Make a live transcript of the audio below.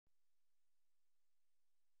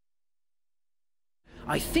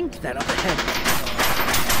I think that up ahead...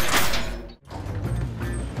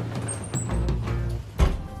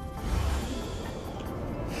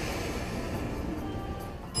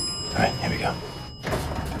 Alright, here we go.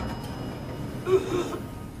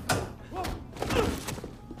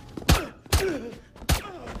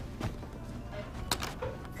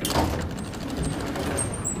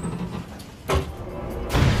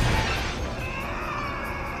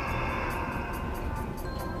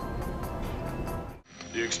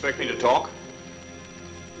 Do you expect me to talk?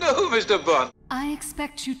 No, Mr. Bond. I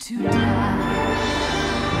expect you to die.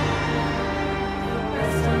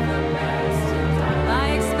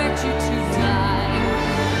 I expect you to die.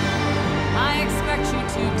 I expect you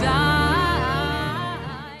to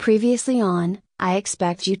die. Previously on, I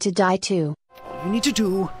expect you to die too. All you need to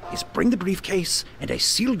do is bring the briefcase and a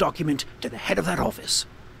sealed document to the head of that office.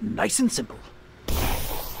 Nice and simple.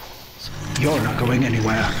 You're not going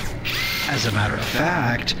anywhere. As a matter of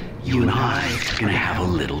fact, you and I are gonna have a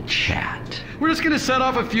little chat. We're just gonna set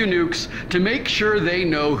off a few nukes to make sure they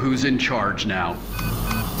know who's in charge now.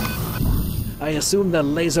 I assume the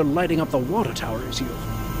laser lighting up the water tower is you.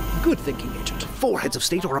 Good thinking, Agent. 4 heads of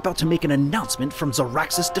state are about to make an announcement from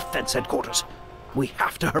Zoraxis Defense Headquarters. We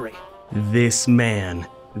have to hurry. This man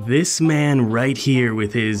right here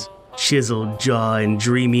with his chiseled jaw and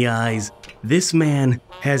dreamy eyes, this man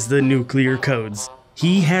has the nuclear codes.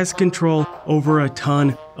 He has control over a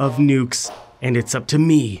ton of nukes, and it's up to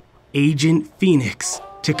me, Agent Phoenix,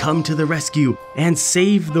 to come to the rescue and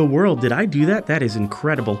save the world. Did I do that? That is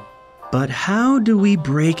incredible. But how do we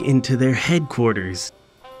break into their headquarters?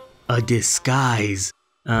 A disguise.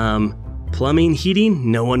 Plumbing,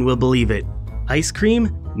 heating, no one will believe it. Ice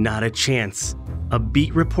cream? Not a chance. A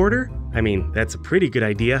beat reporter? I mean, that's a pretty good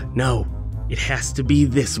idea. No, it has to be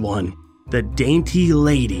this one. The dainty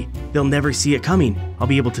lady. They'll never see it coming. I'll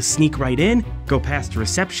be able to sneak right in, go past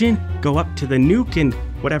reception, go up to the nuke and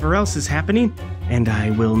whatever else is happening, and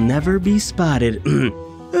I will never be spotted.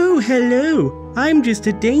 Oh, hello. I'm just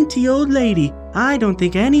a dainty old lady. I don't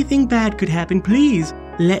think anything bad could happen. Please,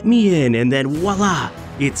 let me in. And then voila,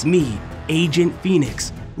 it's me, Agent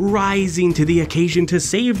Phoenix, rising to the occasion to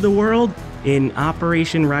save the world in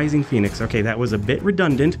Operation Rising Phoenix. Okay, that was a bit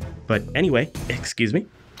redundant, but anyway, excuse me.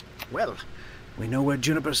 Well, we know where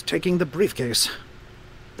Juniper's taking the briefcase.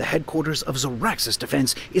 The headquarters of Zoraxis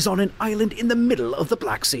Defense is on an island in the middle of the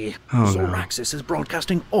Black Sea. Oh, Zoraxis is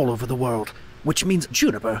broadcasting all over the world, which means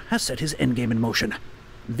Juniper has set his endgame in motion.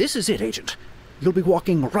 This is it, Agent. You'll be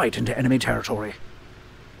walking right into enemy territory.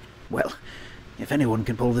 Well, if anyone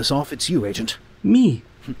can pull this off, it's you, Agent. Me?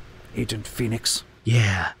 Agent Phoenix.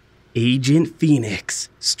 Yeah, Agent Phoenix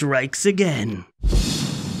strikes again.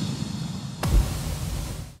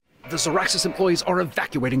 The Zoraxis employees are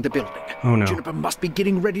evacuating the building. Oh no. Juniper must be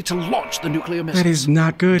getting ready to launch the nuclear missiles. That is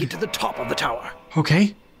not good. Get to the top of the tower.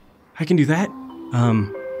 Okay, I can do that.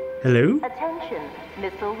 Hello? Attention,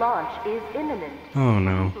 missile launch is imminent. Oh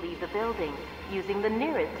no. Leave the building using the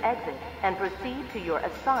nearest exit and proceed to your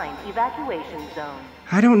assigned evacuation zone.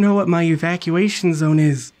 I don't know what my evacuation zone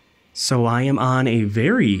is. So I am on a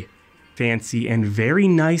very fancy and very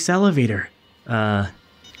nice elevator.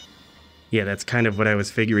 Yeah, that's kind of what I was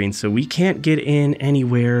figuring. So we can't get in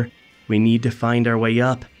anywhere. We need to find our way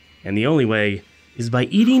up. And the only way is by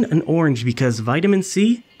eating an orange because vitamin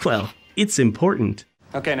C, well, it's important.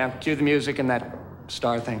 Okay, now cue the music and that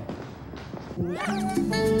star thing.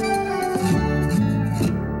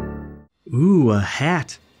 Ooh, a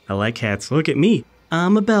hat. I like hats. Look at me.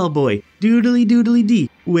 I'm a bellboy. Doodly doodly dee.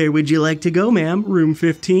 Where would you like to go, ma'am? Room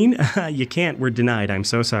 15? You can't. We're denied. I'm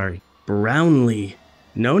so sorry. Brownlee.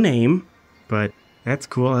 No name, but that's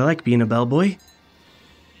cool. I like being a bellboy.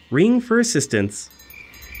 Ring for assistance.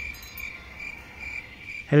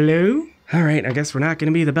 Hello? All right, I guess we're not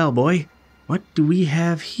going to be the bellboy. What do we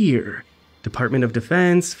have here? Department of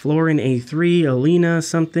Defense, Florin A3, Alina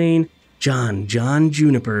something. John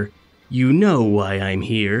Juniper. You know why I'm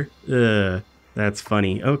here. That's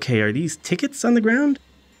funny. Okay, are these tickets on the ground?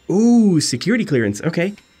 Ooh, security clearance.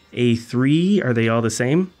 Okay. A3, are they all the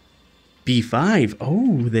same? B5.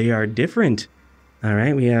 Oh, they are different. All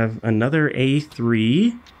right, we have another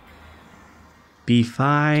A3.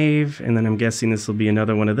 B5, and then I'm guessing this will be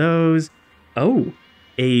another one of those. Oh,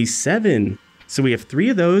 A7. So we have 3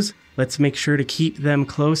 of those. Let's make sure to keep them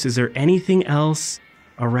close. Is there anything else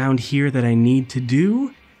around here that I need to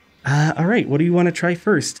do? All right, what do you want to try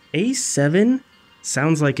first? A7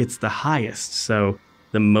 sounds like it's the highest, so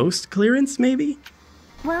the most clearance maybe?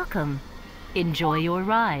 Welcome. Enjoy your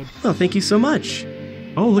ride. Well, thank you so much.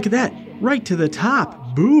 Oh, look at that. Right to the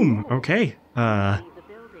top. Boom. Okay.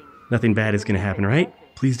 Nothing bad is going to happen, right?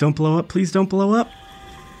 Please don't blow up. Please don't blow up.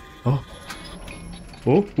 Oh.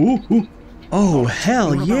 Oh, ooh, ooh. Oh,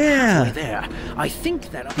 hell You're about yeah! halfway there. I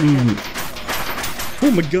think that up ahead.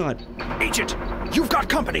 Oh my god. Agent, you've got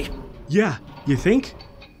company. Yeah, you think?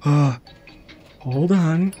 Hold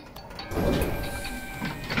on.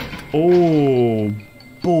 Oh,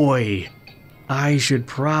 boy. I should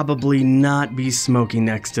probably not be smoking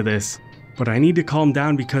next to this. But I need to calm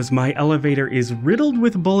down because my elevator is riddled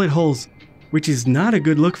with bullet holes, which is not a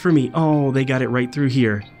good look for me. Oh, they got it right through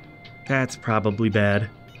here. That's probably bad.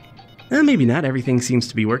 Maybe not, everything seems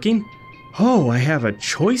to be working. Oh, I have a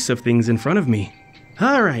choice of things in front of me.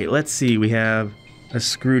 Alright, let's see, we have a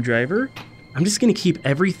screwdriver. I'm just gonna keep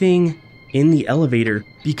everything in the elevator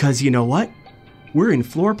because you know what? We're in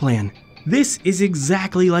floor plan. This is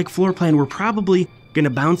exactly like floor plan. We're probably gonna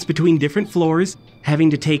bounce between different floors, having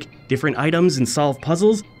to take different items and solve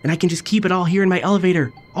puzzles, and I can just keep it all here in my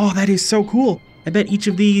elevator. Oh, that is so cool. I bet each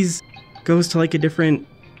of these goes to like a different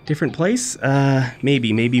place.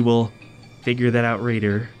 Maybe we'll figure that out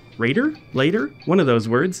later. Later? One of those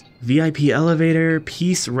words. VIP elevator,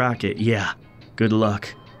 peace rocket. Yeah, good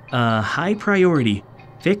luck. High priority.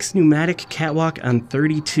 Fix pneumatic catwalk on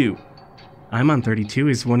 32. I'm on 32.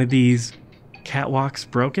 Is one of these catwalks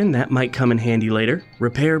broken? That might come in handy later.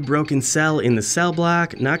 Repair broken cell in the cell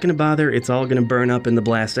block. Not gonna bother. It's all gonna burn up in the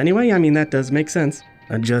blast anyway. I mean, that does make sense.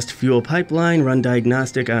 Adjust fuel pipeline. Run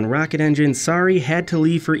diagnostic on rocket engine. Sorry, had to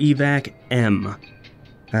leave for evac M.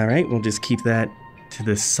 Alright, we'll just keep that to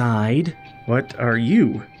the side. What are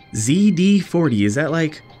you? ZD40. Is that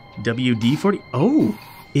like WD40? Oh,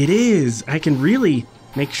 it is. I can really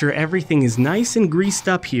make sure everything is nice and greased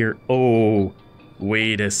up here. Oh,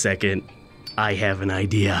 wait a second. I have an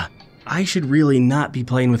idea. I should really not be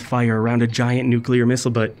playing with fire around a giant nuclear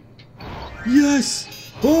missile, but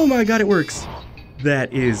yes! Oh my god, it works.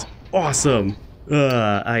 That is awesome.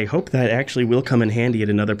 I hope that actually will come in handy at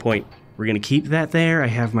another point. We're gonna keep that there. I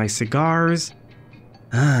have my cigars.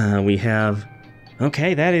 We have...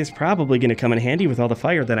 Okay, that is probably gonna come in handy with all the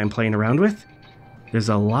fire that I'm playing around with. There's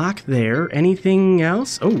a lock there. Anything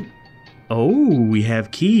else? Oh, we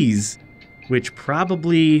have keys, which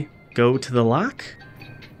probably go to the lock.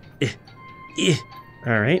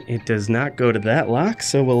 Alright, it does not go to that lock,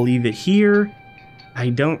 so we'll leave it here. I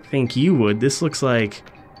don't think you would. This looks like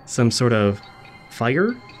some sort of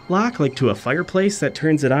fire lock, like to a fireplace that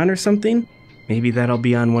turns it on or something. Maybe that'll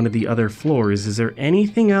be on one of the other floors. Is there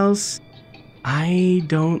anything else? I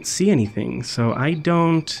don't see anything, so I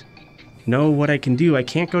don't know what I can do. I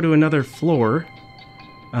can't go to another floor.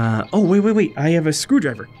 Oh, wait. I have a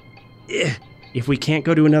screwdriver. If we can't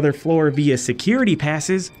go to another floor via security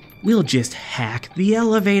passes, we'll just hack the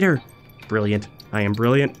elevator. Brilliant. I am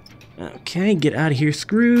brilliant. Okay, get out of here,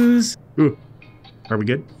 screws. Ooh. Are we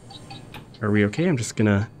good? Are we okay? I'm just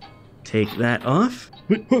gonna take that off.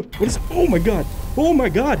 What is... Oh my god! Oh my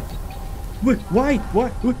god! Why?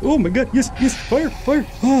 What? Oh my god! Yes! Fire!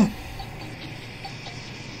 Oh.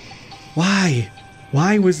 Why?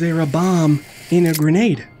 Why was there a bomb in a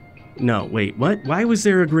grenade? No, wait, what? Why was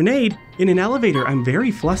there a grenade in an elevator? I'm very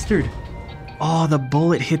flustered. Oh, the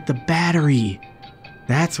bullet hit the battery.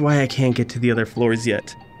 That's why I can't get to the other floors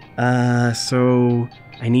yet. So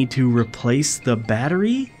I need to replace the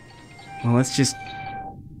battery? Well, let's just...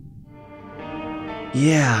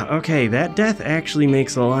 Yeah, okay, that death actually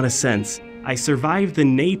makes a lot of sense. I survived the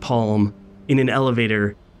napalm in an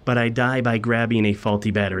elevator, but I die by grabbing a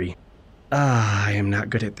faulty battery. I am not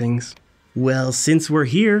good at things. Well, since we're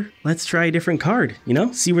here, let's try a different card, you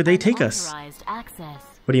know? See where they take us.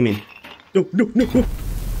 What do you mean? No.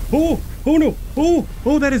 Oh no.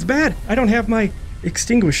 Oh, that is bad. I don't have my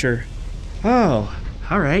extinguisher. Oh,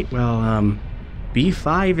 alright, well,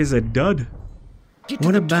 B5 is a dud.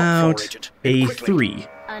 What about A3?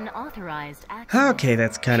 Unauthorized access. Okay,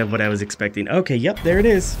 that's kind of what I was expecting. Okay, yep, there it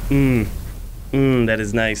is. That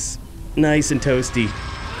is nice. Nice and toasty.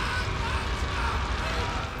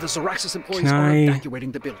 The Zoraxis employees are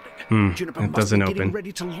evacuating the building. Juniper it doesn't open.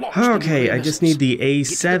 Okay, I just need the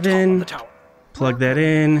A7. Plug that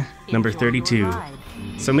in. Number 32.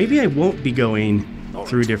 So maybe I won't be going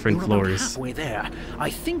through different floors. Halfway there. I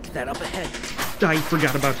think that up ahead. I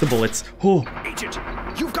forgot about the bullets. Oh, Agent,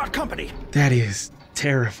 you've got company. That is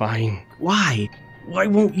terrifying. Why? Why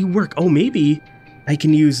won't you work? Oh, maybe I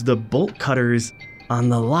can use the bolt cutters on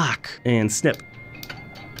the lock and snip.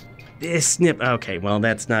 This snip. Okay, well,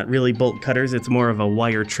 that's not really bolt cutters. It's more of a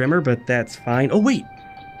wire trimmer, but that's fine. Oh, wait.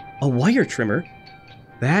 A wire trimmer?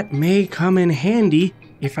 That may come in handy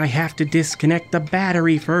if I have to disconnect the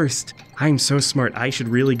battery first. I'm so smart. I should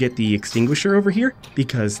really get the extinguisher over here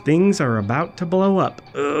because things are about to blow up.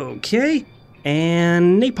 Okay.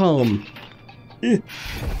 And napalm.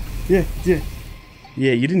 Yeah,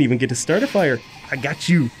 you didn't even get to start a fire. I got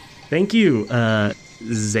you. Thank you,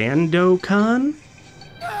 Zandokan?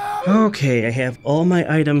 Okay, I have all my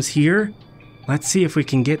items here. Let's see if we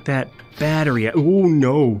can get that battery. Oh,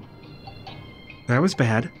 no. That was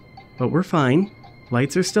bad, but we're fine.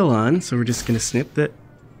 Lights are still on, so we're just gonna snip that.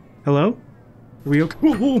 Hello? Are we okay?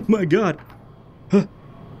 Oh my god. Huh.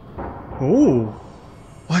 Oh.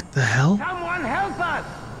 What the hell? Someone help us!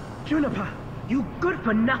 Juniper, you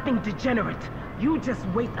good-for-nothing degenerate. You just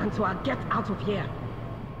wait until I get out of here.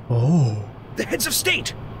 Oh. The heads of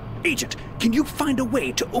state! Agent, can you find a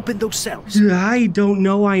way to open those cells? I don't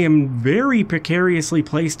know. I am very precariously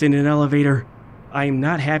placed in an elevator. I am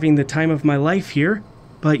not having the time of my life here.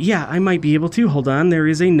 But yeah, I might be able to. Hold on, there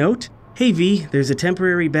is a note. Hey V, there's a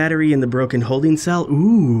temporary battery in the broken holding cell.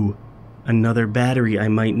 Ooh, another battery. I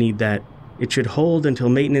might need that. It should hold until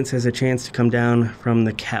maintenance has a chance to come down from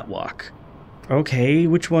the catwalk. Okay,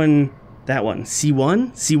 which one? That one.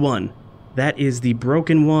 C1? C1. That is the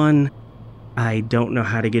broken one. I don't know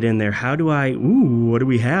how to get in there. How do I... Ooh, what do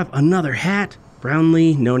we have? Another hat.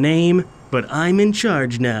 Brownlee, no name. But I'm in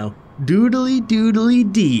charge now. Doodly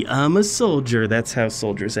doodly dee, I'm a soldier. That's how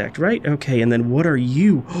soldiers act, right? Okay, and then what are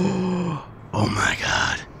you? Oh my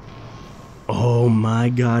god. Oh my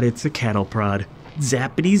god, it's a cattle prod.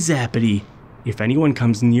 Zappity zappity. If anyone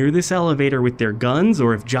comes near this elevator with their guns,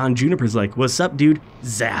 or if John Juniper's like, what's up, dude?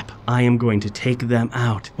 Zap. I am going to take them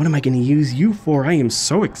out. What am I going to use you for? I am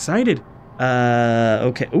so excited.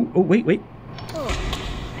 Okay. Oh, wait. Oh,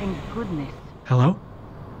 thank goodness. Hello?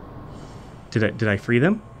 Did I free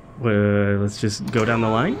them? Let's just go down the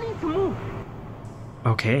line.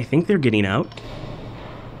 Okay, I think they're getting out.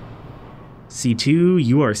 C2,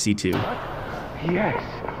 you are C2. Yes.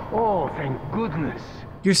 Oh, thank goodness.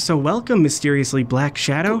 You're so welcome, mysteriously Black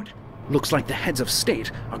Shadow. Good. Looks like the heads of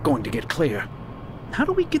state are going to get clear. How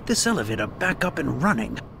do we get this elevator back up and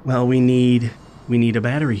running? Well, we need a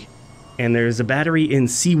battery. And there's a battery in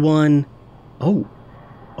C1. Oh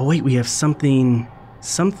wait, we have something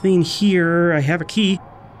here. I have a key.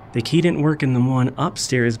 The key didn't work in the one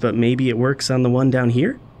upstairs, but maybe it works on the one down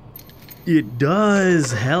here? It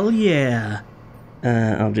does! Hell yeah!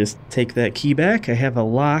 I'll just take that key back. I have a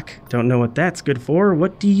lock. Don't know what that's good for.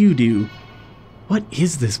 What do you do? What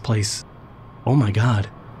is this place? Oh my god.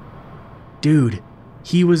 Dude,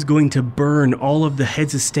 he was going to burn all of the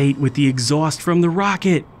heads of state with the exhaust from the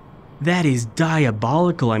rocket! That is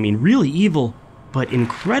diabolical. I mean, really evil, but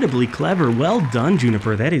incredibly clever. Well done,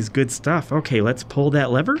 Juniper. That is good stuff. Okay, let's pull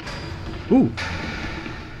that lever. Ooh.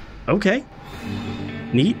 Okay.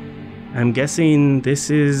 Neat. I'm guessing this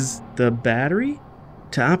is the battery?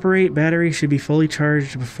 To operate, battery should be fully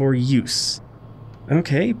charged before use.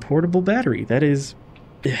 Okay, portable battery. That is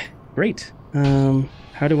great.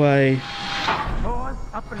 How do I...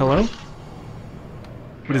 Hello?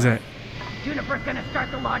 What is that? Juniper's gonna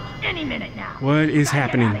start the launch any minute now. What is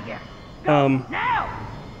happening?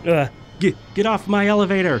 Now! Get off my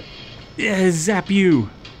elevator! Zap you!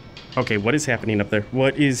 Okay, what is happening up there?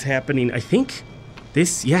 What is happening? I think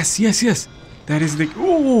this. Yes. That is the.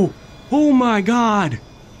 Oh my God!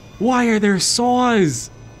 Why are there saws?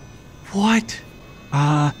 What?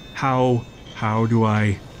 How do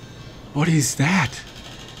I? What is that?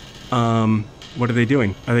 What are they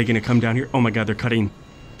doing? Are they gonna come down here? Oh my God, they're cutting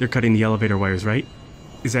the elevator wires, right?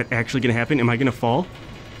 Is that actually gonna happen? Am I gonna fall?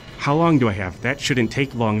 How long do I have? That shouldn't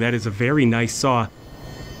take long. That is a very nice saw.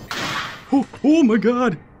 Oh my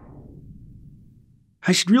God!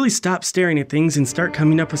 I should really stop staring at things and start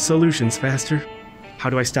coming up with solutions faster. How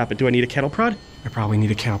do I stop it? Do I need a cattle prod? I probably need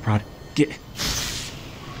a cattle prod.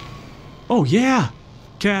 Oh yeah!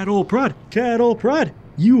 Cattle prod!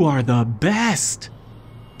 You are the best!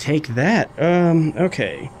 Take that.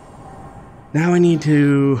 Okay. Now I need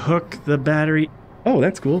to hook the battery. Oh,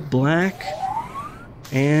 that's cool. Black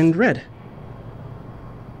and red.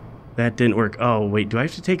 That didn't work. Oh, wait, do I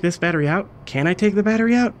have to take this battery out? Can I take the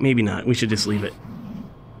battery out? Maybe not. We should just leave it.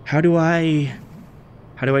 How do I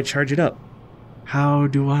charge it up? Oh,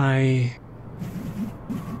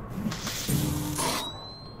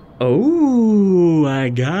 I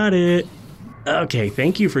got it. Okay,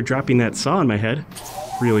 thank you for dropping that saw in my head.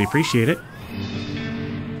 Really appreciate it.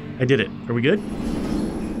 I did it. Are we good?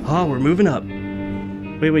 Oh, we're moving up.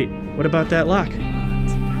 Wait. What about that lock?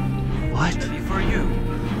 What? For you,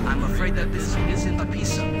 I'm afraid that this isn't a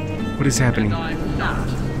piece of it. What is happening? And I'm not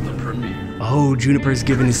the premier. Oh, Juniper's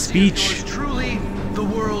giving his speech. Is truly the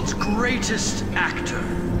world's greatest actor.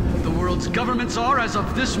 The world's governments are, as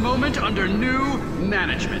of this moment, under new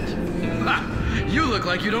management. Ha! You look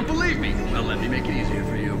like you don't believe me. Well, let me make it easier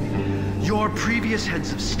for you. Your previous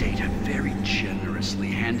heads of state have very generously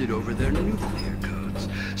handed over their nuclear codes.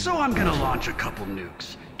 So I'm gonna launch a couple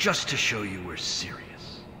nukes, just to show you we're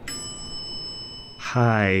serious.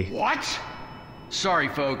 Hi. What? Sorry,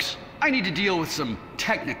 folks. I need to deal with some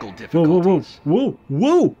technical difficulties. Whoa.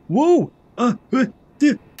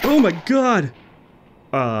 Oh my god.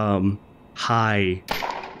 Hi,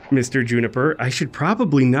 Mr. Juniper. I should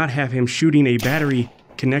probably not have him shooting a battery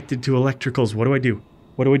connected to electricals. What do I do?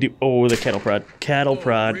 What do I do? Oh, the cattle prod. Cattle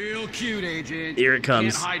prod. Real cute, Agent. Here it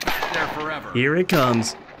comes. Can't hide back there forever. Here it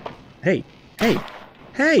comes. Hey. Right,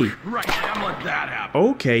 I'm let that happen.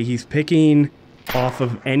 Okay, he's picking off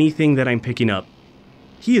of anything that I'm picking up.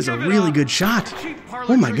 He is a really good shot.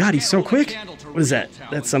 Oh my god, he's so quick. What is that?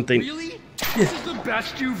 That's something. Really? This is the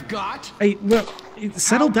best you've got? Hey, well,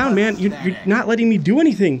 settle down, man. You're not letting me do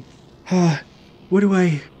anything. What do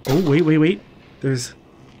I... Oh, wait. There's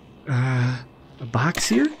a box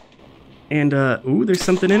here? And, ooh, there's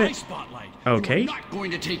something in it. Okay. You're not going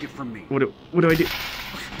to take it from me. What do I do?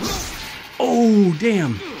 Oh,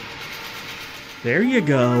 damn. There you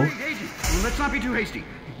go. Hey, Agent, let's not be too hasty.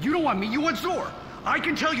 You don't want me, you want Zor. I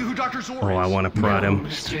can tell you who Dr. Zor is. Oh, I want to prod him.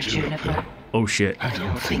 Mr. Juniper. Oh, shit. I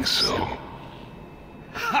don't think so.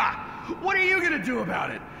 Ha! What are you gonna do about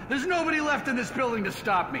it? There's nobody left in this building to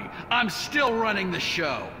stop me. I'm still running the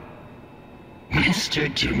show.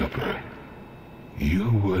 Mr. Juniper, you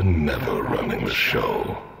were never running the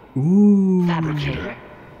show. Ooh. Fabricator,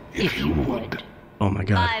 If you would. Oh my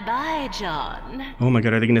god. bye-bye, John. Oh my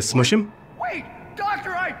god, are they gonna smush him? Wait,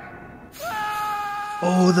 Doctor,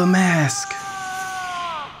 Oh, the mask.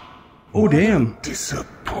 Oh, damn.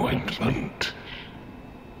 Disappointment.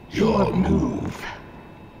 Your move,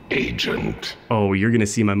 Agent. Oh, you're gonna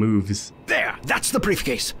see my moves. There! That's the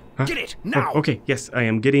briefcase! Huh? Get it, now! Oh, okay, yes, I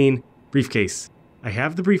am getting briefcase. I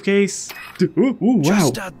have the briefcase. Ooh,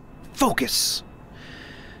 wow. Just, focus.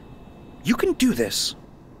 You can do this.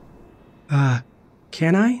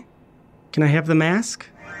 Can I? Can I have the mask?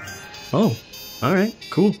 Oh, alright,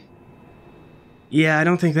 cool. Yeah, I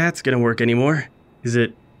don't think that's gonna work anymore. Is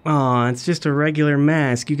it? Aw, it's just a regular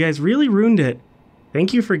mask. You guys really ruined it.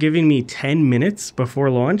 Thank you for giving me 10 minutes before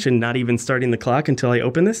launch and not even starting the clock until I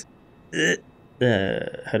open this.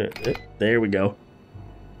 There we go.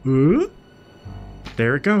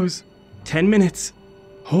 There it goes. 10 minutes.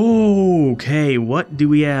 Okay, what do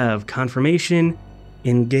we have? Confirmation,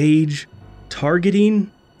 engage, targeting,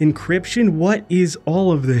 encryption. What is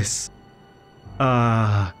all of this?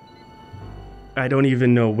 I don't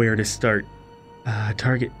even know where to start.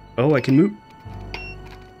 Target. Oh, I can move.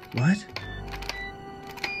 What?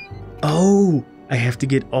 Oh, I have to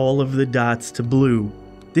get all of the dots to blue.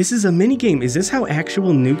 This is a minigame. Is this how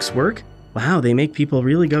actual nukes work? Wow, they make people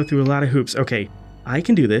really go through a lot of hoops. Okay, I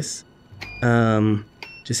can do this.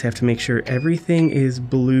 Just have to make sure everything is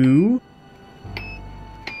blue.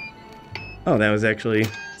 Oh, that was actually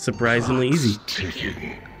surprisingly easy.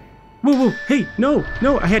 Whoa, hey, no,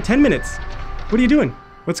 I had 10 minutes. What are you doing?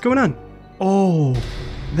 What's going on? Oh,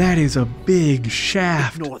 that is a big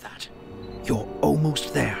shaft. Ignore that. You're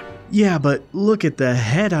almost there. Yeah, but look at the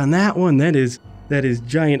head on that one. That is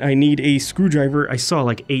giant. I need a screwdriver. I saw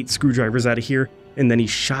like 8 screwdrivers out of here, and then he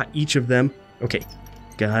shot each of them. Okay,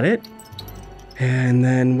 got it. And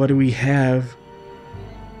then what do we have?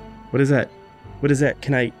 What is that? What is that?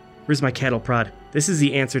 Where's my cattle prod? This is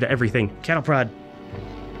the answer to everything. Cattle prod.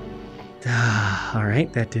 All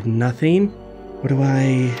right, that did nothing. What do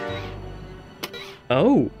I...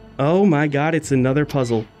 Oh my god, it's another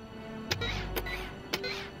puzzle.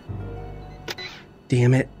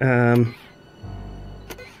 Damn it.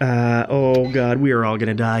 Oh god, we are all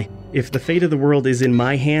gonna die. If the fate of the world is in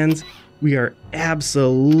my hands, we are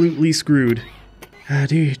absolutely screwed. I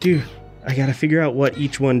gotta figure out what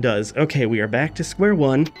each one does. Okay, we are back to square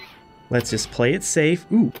one. Let's just play it safe.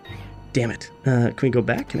 Ooh, damn it. Can we go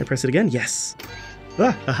back? Can I press it again? Yes.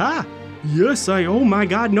 Aha! Yes, oh my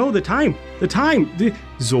god, no, the time!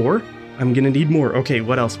 Zor, I'm gonna need more. Okay,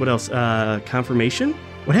 what else? Confirmation?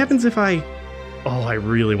 What happens if I... Oh, I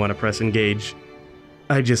really want to press engage.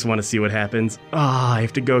 I just want to see what happens. I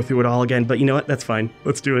have to go through it all again, but you know what? That's fine.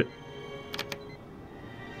 Let's do it.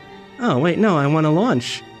 Oh, wait, no, I want to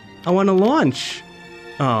launch.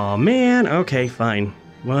 Oh, man. Okay, fine.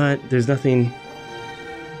 What? There's nothing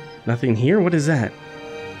here? What is that?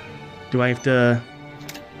 Do I have to...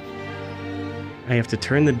 I have to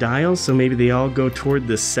turn the dials so maybe they all go toward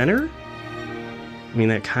the center? I mean,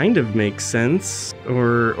 that kind of makes sense.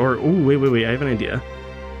 Or oh, wait, I have an idea.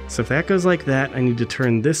 So if that goes like that, I need to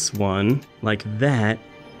turn this one like that.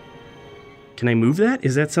 Can I move that?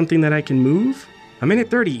 Is that something that I can move? I'm in at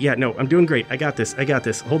 30. Yeah, no, I'm doing great. I got this.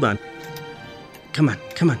 Hold on. come on,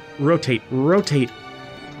 come on. Rotate, rotate.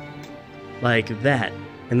 Like that.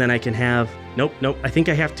 And then I can have, nope, I think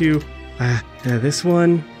I have to, this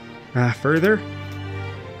one, further.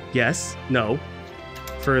 Yes, no.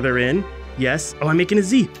 Further in, yes. Oh, I'm making a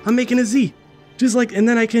Z. Just like, and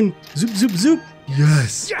then I can zoop, zoop, zoop.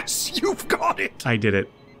 Yes. Yes, you've got it. I did it.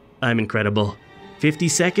 I'm incredible. 50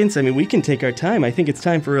 seconds? I mean, we can take our time. I think it's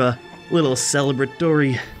time for a little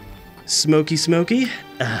celebratory smoky.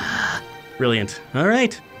 Brilliant. All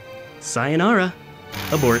right. Sayonara.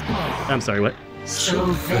 Abort. I'm sorry, what? So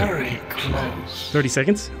very close. 30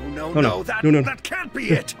 seconds? No, no, that can't be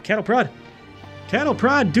it. Cattle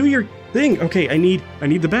prod, do your thing. Okay, I need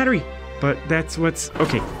the battery. But that's what's,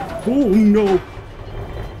 okay. Oh, no.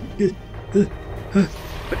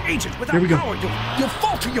 But Agent, without power, you'll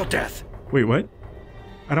fall to your death. Wait, what?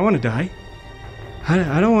 I don't want to die.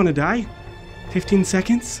 I don't want to die. 15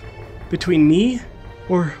 seconds? Between me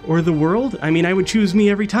or the world? I mean, I would choose me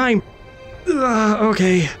every time.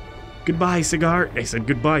 Okay. Goodbye, cigar. I said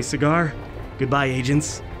goodbye, cigar. Goodbye,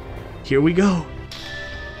 agents. Here we go.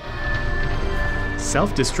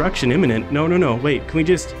 Self-destruction imminent. No. Wait,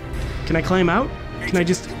 can I climb out? Can I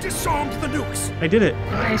just... You disarmed the nukes. I did it.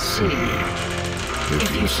 I see.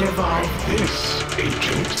 If you survive this,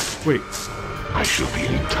 Agent... Wait. I shall be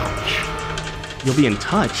in touch. You'll be in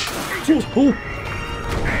touch? Oh.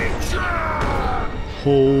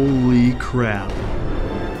 Holy crap.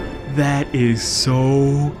 That is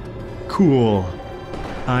so cool.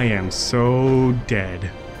 I am so dead.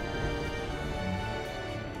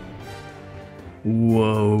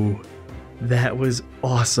 Whoa. That was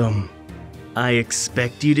awesome. I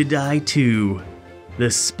expect you to die too. The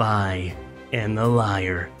Spy and the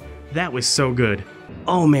Liar. That was so good.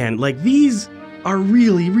 Oh man, like these are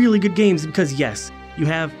really good games because yes, you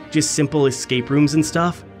have just simple escape rooms and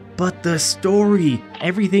stuff, but the story,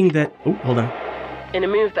 everything that... Oh, hold on. In a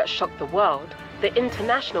move that shocked the world, the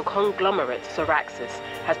international conglomerate Soraxis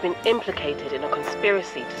has been implicated in a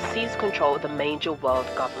conspiracy to seize control of the major world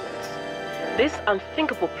governments. This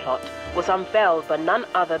unthinkable plot was unveiled by none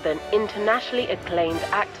other than internationally acclaimed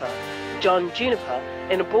actor Juniper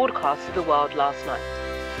in a broadcast to the world last night.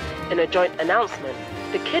 In a joint announcement,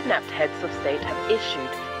 the kidnapped heads of state have issued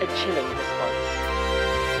a chilling response.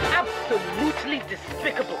 Absolutely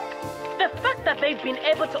despicable. The fact that they've been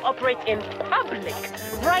able to operate in public,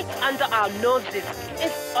 right under our noses,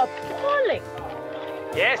 is appalling.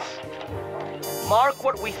 Yes. Mark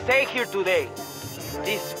what we say here today.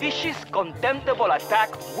 This vicious, contemptible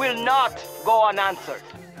attack will not go unanswered.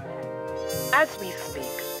 As we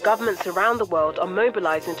speak, governments around the world are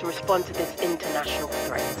mobilizing to respond to this international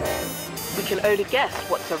threat. We can only guess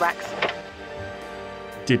what Soraxis...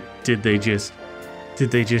 Did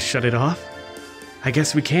they just shut it off? I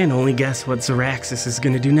guess we can only guess what Soraxis is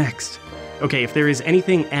gonna do next. Okay, if there is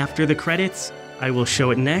anything after the credits, I will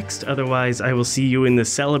show it next. Otherwise, I will see you in the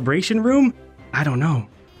celebration room? I don't know.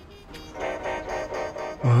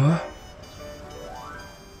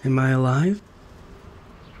 Am I alive?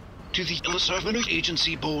 To the Disarming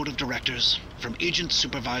Agency Board of Directors, from Agent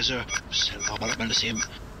Supervisor...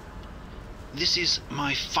 This is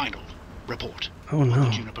my final report on the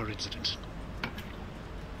Juniper incident.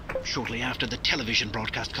 Shortly after the television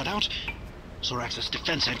broadcast cut out, Soraxis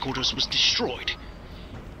Defense Headquarters was destroyed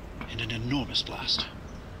in an enormous blast.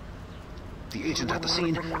 The agent at the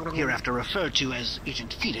scene, hereafter referred to as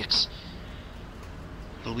Agent Phoenix,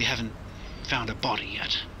 well, we haven't found a body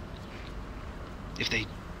yet. If they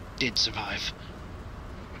did survive.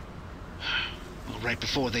 Well, right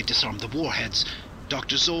before they disarmed the warheads,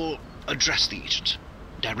 Dr. Zor addressed the agent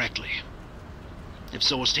directly. If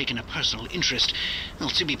Zor's taken a personal interest, well,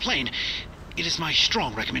 to be plain, it is my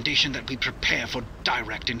strong recommendation that we prepare for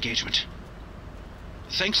direct engagement.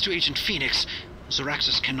 Thanks to Agent Phoenix,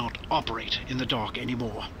 Soraxis cannot operate in the dark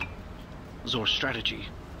anymore. Zor's strategy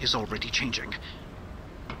is already changing,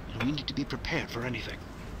 and we need to be prepared for anything.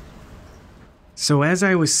 So as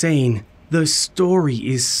I was saying, the story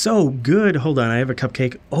is so good. Hold on, I have a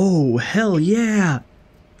cupcake. Oh, hell yeah!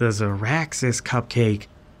 The Soraxis cupcake.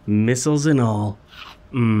 Missiles and all.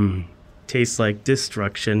 Tastes like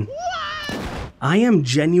destruction. I am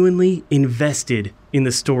genuinely invested in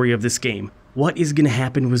the story of this game. What is gonna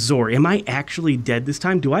happen with Zor? Am I actually dead this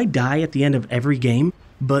time? Do I die at the end of every game?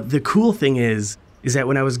 But the cool thing is that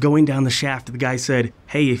when I was going down the shaft, the guy said,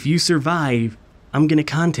 hey, if you survive, I'm gonna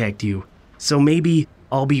contact you. So maybe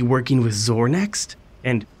I'll be working with Zor next?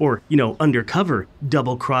 Or, undercover,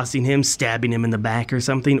 double-crossing him, stabbing him in the back or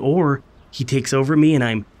something, or he takes over me and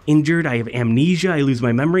I'm injured, I have amnesia, I lose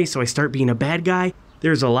my memory, so I start being a bad guy.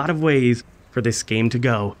 There's a lot of ways for this game to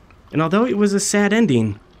go. And although it was a sad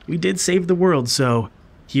ending, we did save the world, so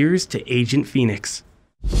here's to Agent Phoenix.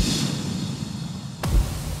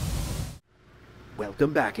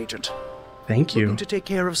 Welcome back, Agent. Thank you. Looking to take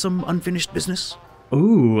care of some unfinished business?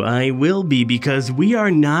 Ooh, I will be, because we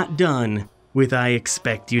are not done with I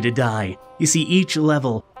Expect You to Die. You see, each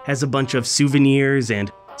level has a bunch of souvenirs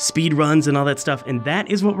and speed runs and all that stuff, and that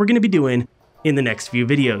is what we're going to be doing in the next few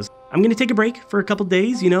videos. I'm going to take a break for a couple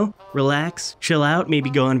days, relax, chill out, maybe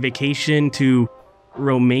go on vacation to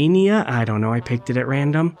Romania. I don't know, I picked it at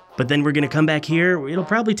random. But then we're going to come back here. It'll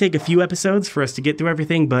probably take a few episodes for us to get through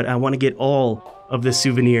everything, but I want to get all of the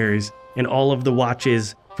souvenirs and all of the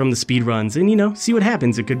watches from the speedruns and, see what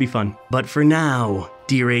happens. It could be fun. But for now,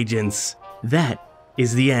 dear agents, that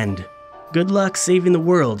is the end. Good luck saving the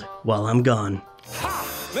world while I'm gone.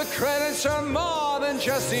 Ha! The credits are more than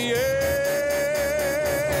just the end.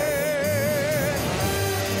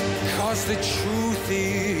 'Cause the truth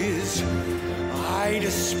is, I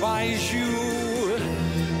despise you.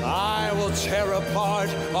 I will tear apart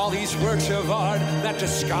all these works of art that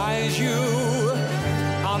disguise you.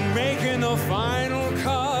 I'm making the final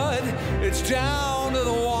cut. It's down to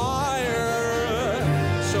the wire.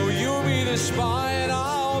 So you'll be the spy and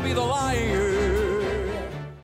I'll be the liar.